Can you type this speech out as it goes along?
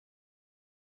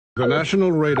The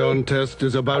National Radon Test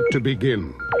is about to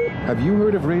begin. Have you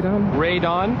heard of radon?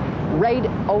 Radon?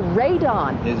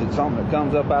 Radon. Is it something that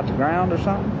comes up out the ground or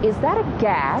something? Is that a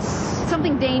gas?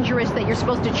 Something dangerous that you're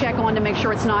supposed to check on to make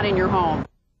sure it's not in your home.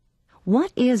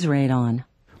 What is radon?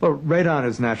 Well, radon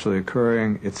is naturally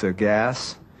occurring. It's a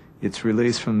gas. It's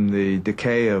released from the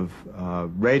decay of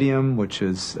radium, which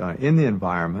is in the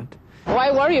environment. Why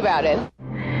worry about it?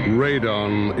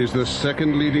 Radon is the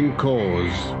second leading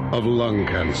cause of lung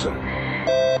cancer.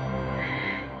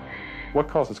 What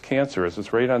causes cancer is as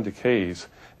radon decays,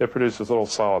 it produces little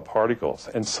solid particles,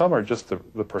 and some are just the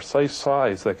precise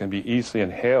size that can be easily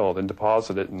inhaled and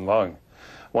deposited in lung.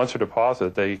 Once they're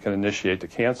deposited, they can initiate the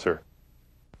cancer.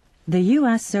 The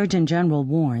U.S. Surgeon General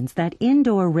warns that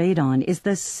indoor radon is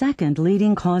the second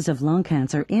leading cause of lung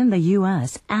cancer in the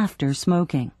U.S. after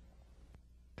smoking.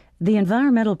 The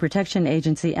Environmental Protection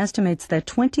Agency estimates that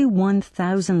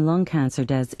 21,000 lung cancer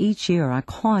deaths each year are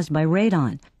caused by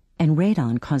radon, and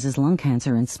radon causes lung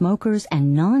cancer in smokers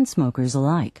and non-smokers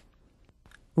alike.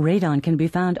 Radon can be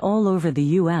found all over the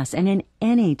U.S. and in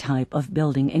any type of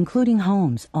building, including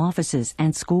homes, offices,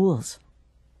 and schools.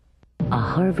 A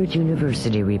Harvard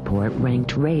University report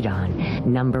ranked radon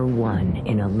 #1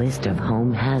 in a list of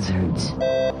home hazards.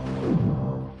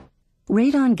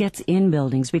 Radon gets in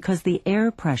buildings because the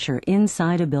air pressure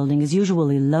inside a building is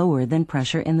usually lower than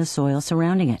pressure in the soil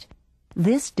surrounding it.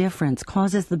 This difference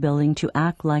causes the building to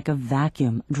act like a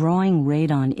vacuum, drawing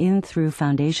radon in through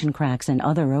foundation cracks and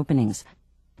other openings.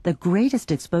 The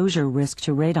greatest exposure risk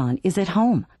to radon is at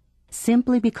home,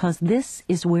 simply because this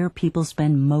is where people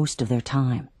spend most of their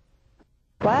time.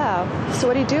 Wow. So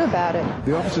what do you do about it?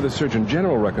 The Office of the Surgeon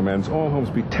General recommends all homes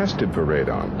be tested for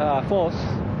radon. False.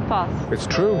 False. It's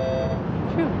true.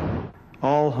 True.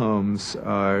 All homes,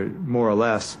 more or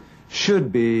less,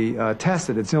 should be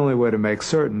tested. It's the only way to make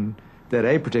certain that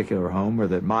a particular home, or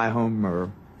that my home or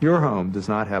your home, does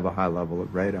not have a high level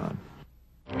of radon.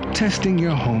 Testing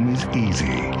your home is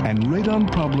easy, and radon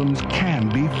problems can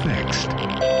be fixed.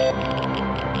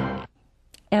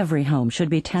 Every home should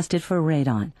be tested for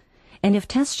radon. And if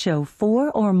tests show 4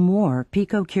 or more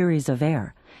picocuries of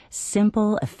air,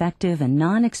 simple, effective, and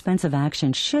non-expensive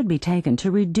action should be taken to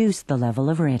reduce the level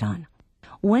of radon.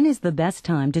 When is the best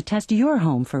time to test your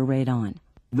home for radon?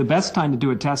 The best time to do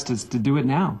a test is to do it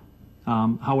now.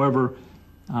 However,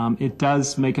 it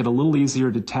does make it a little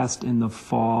easier to test in the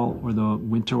fall or the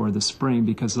winter or the spring,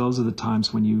 because those are the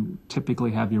times when you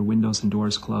typically have your windows and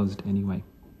doors closed anyway.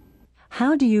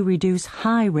 How do you reduce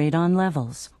high radon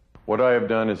levels? What I have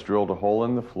done is drilled a hole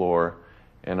in the floor,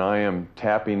 and I am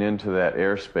tapping into that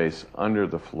airspace under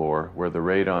the floor where the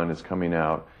radon is coming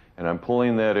out, and I'm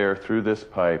pulling that air through this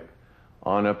pipe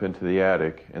on up into the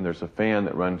attic, and there's a fan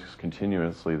that runs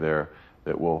continuously there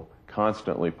that will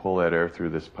constantly pull that air through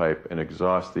this pipe and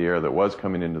exhaust the air that was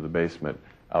coming into the basement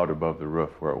out above the roof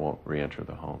where it won't re-enter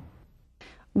the home.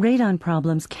 Radon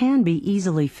problems can be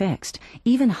easily fixed.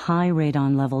 Even high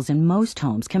radon levels in most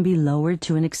homes can be lowered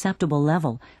to an acceptable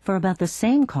level for about the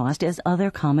same cost as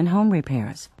other common home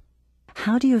repairs.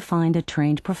 How do you find a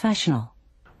trained professional?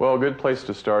 Well, a good place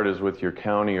to start is with your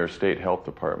county or state health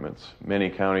departments. Many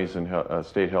counties and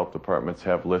state health departments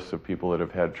have lists of people that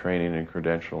have had training and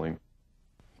credentialing.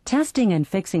 Testing and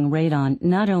fixing radon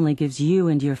not only gives you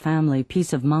and your family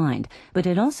peace of mind, but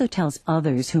it also tells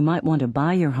others who might want to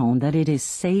buy your home that it is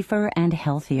safer and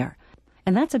healthier.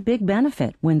 And that's a big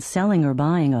benefit when selling or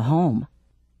buying a home.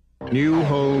 New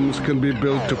homes can be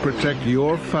built to protect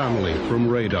your family from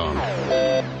radon.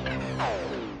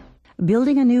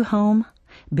 Building a new home?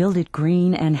 Build it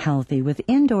green and healthy with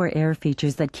indoor air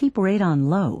features that keep radon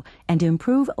low and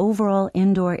improve overall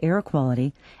indoor air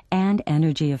quality and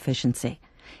energy efficiency.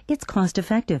 It's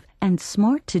cost-effective and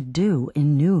smart to do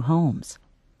in new homes.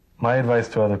 My advice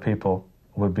to other people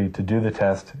would be to do the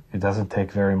test. It doesn't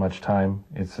take very much time.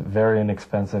 It's very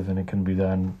inexpensive, and it can be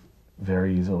done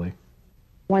very easily.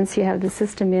 Once you have the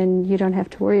system in, you don't have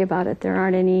to worry about it. There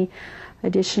aren't any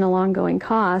additional ongoing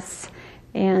costs,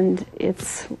 and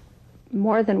it's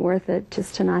more than worth it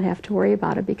just to not have to worry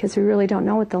about it, because we really don't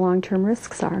know what the long-term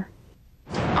risks are.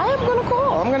 I am going to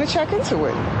call. I'm going to check into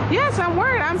it. Yes, I'm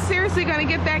worried. I'm seriously going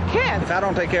to get that kit. If I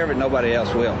don't take care of it, nobody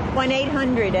else will.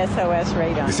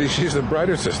 1-800-SOS-RADON. You see, she's the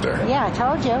brighter sister. Yeah, I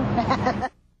told you.